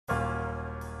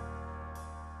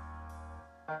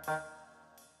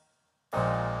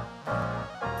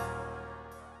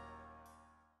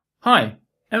Hi,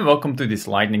 and welcome to this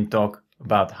lightning talk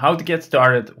about how to get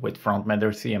started with Front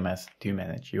Matter CMS to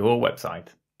manage your website.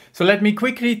 So let me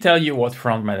quickly tell you what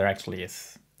Front Matter actually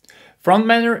is. Front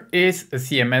Matter is a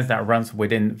CMS that runs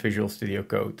within Visual Studio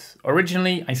Code.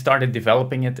 Originally, I started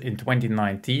developing it in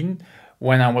 2019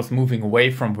 when I was moving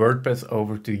away from WordPress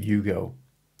over to Hugo.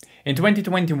 In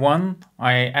 2021,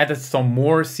 I added some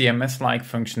more CMS-like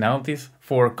functionalities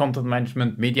for content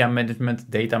management, media management,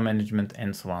 data management,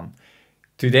 and so on.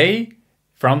 Today,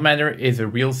 Front Matter is a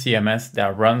real CMS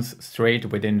that runs straight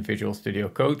within Visual Studio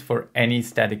Code for any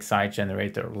static site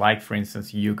generator, like for instance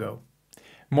Hugo.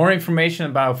 More information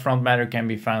about Front Matter can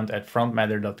be found at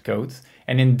frontmatter.code,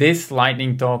 and in this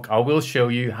lightning talk I will show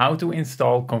you how to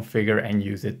install, configure and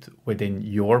use it within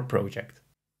your project.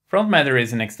 Front Matter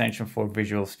is an extension for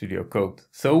Visual Studio Code,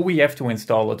 so we have to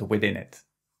install it within it.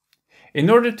 In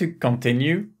order to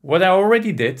continue, what I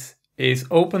already did is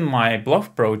open my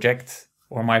blog project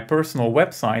or my personal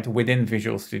website within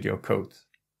Visual Studio Code.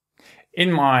 In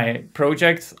my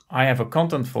project, I have a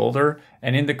content folder,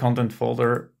 and in the content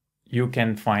folder, you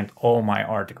can find all my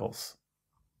articles.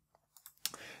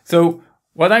 So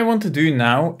what I want to do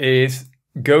now is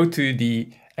go to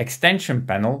the extension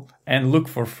panel and look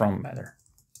for Front Matter.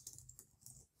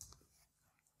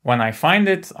 When I find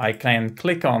it, I can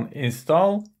click on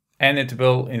install and it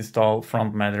will install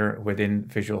Front Matter within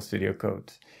Visual Studio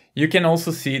Code. You can also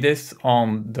see this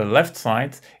on the left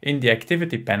side. In the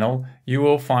activity panel, you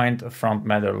will find a Front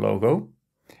Matter logo,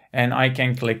 and I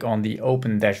can click on the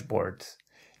Open Dashboard.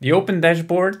 The Open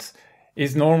Dashboard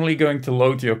is normally going to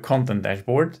load your content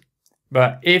dashboard,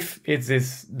 but if it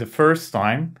is the first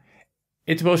time,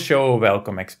 it will show a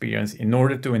welcome experience in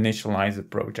order to initialize the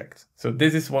project. So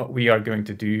this is what we are going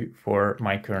to do for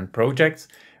my current project.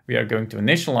 We are going to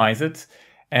initialize it,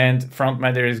 and Front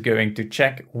Matter is going to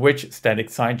check which static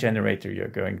site generator you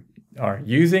are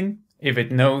using. If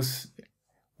it knows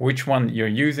which one you're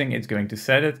using, it's going to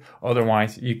set it.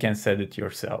 Otherwise, you can set it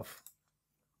yourself.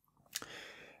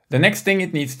 The next thing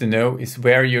it needs to know is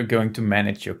where you're going to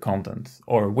manage your content,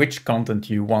 or which content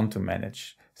you want to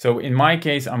manage. So in my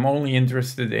case, I'm only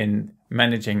interested in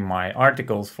managing my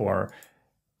articles for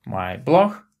my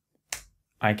blog.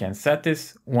 I can set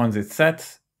this. Once it's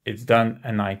set, it's done,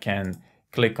 and I can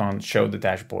click on Show the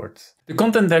Dashboard. The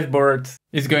content dashboard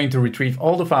is going to retrieve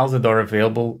all the files that are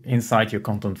available inside your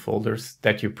content folders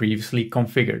that you previously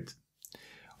configured.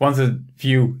 Once a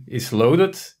view is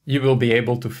loaded, you will be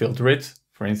able to filter it,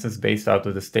 for instance, based out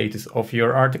of the status of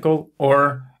your article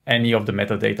or any of the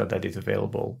metadata that is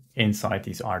available inside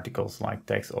these articles, like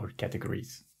text or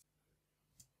categories.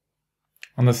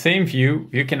 On the same view,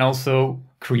 you can also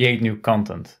create new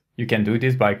content. You can do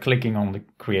this by clicking on the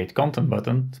Create Content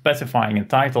button, specifying a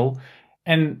title,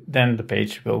 and then the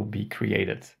page will be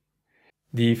created.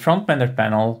 The Front Matter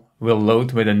panel will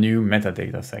load with a new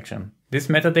metadata section. This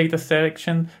metadata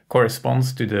section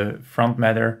corresponds to the Front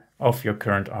Matter of your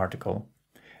current article.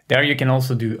 There you can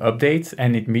also do updates,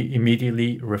 and it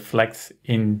immediately reflects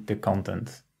in the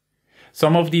content.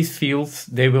 Some of these fields,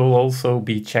 they will also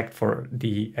be checked for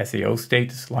the SEO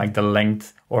status, like the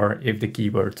length or if the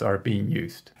keywords are being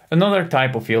used. Another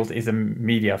type of field is a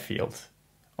media field,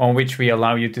 on which we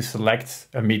allow you to select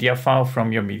a media file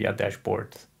from your media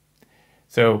dashboard.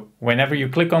 So whenever you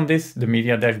click on this, the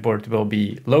media dashboard will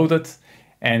be loaded,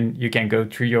 and you can go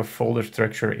through your folder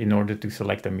structure in order to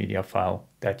select a media file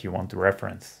that you want to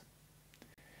reference.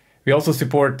 We also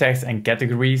support text and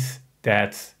categories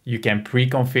that you can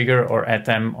pre-configure or add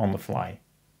them on the fly.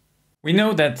 We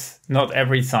know that not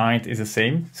every site is the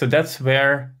same, so that's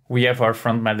where we have our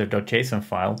frontmatter.json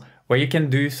file, where you can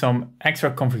do some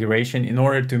extra configuration in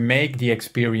order to make the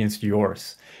experience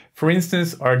yours. For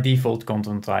instance, our default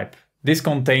content type. This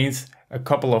contains a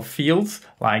couple of fields,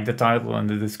 like the title and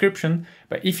the description,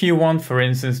 but if you want, for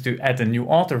instance, to add a new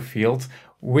author field,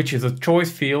 which is a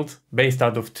choice field based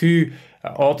out of two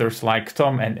authors like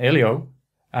Tom and Elio,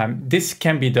 this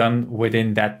can be done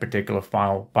within that particular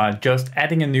file by just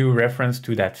adding a new reference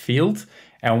to that field.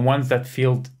 And once that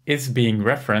field is being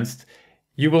referenced,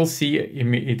 you will see it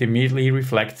immediately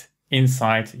reflect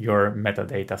inside your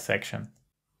metadata section.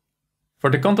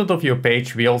 For the content of your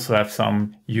page, we also have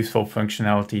some useful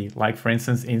functionality, like for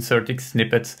instance, inserting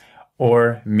snippets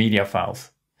or media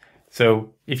files.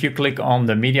 So if you click on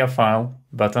the media file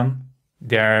button,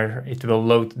 there it will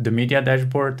load the media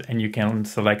dashboard, and you can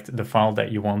select the file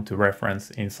that you want to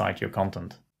reference inside your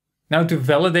content. Now to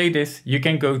validate this, you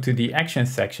can go to the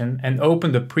Actions section and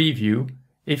open the preview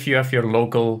if you have your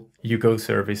local Hugo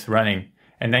service running,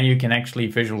 and then you can actually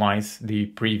visualize the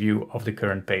preview of the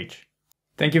current page.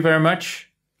 Thank you very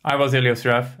much. I was Elio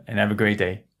Struyf and have a great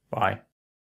day. Bye.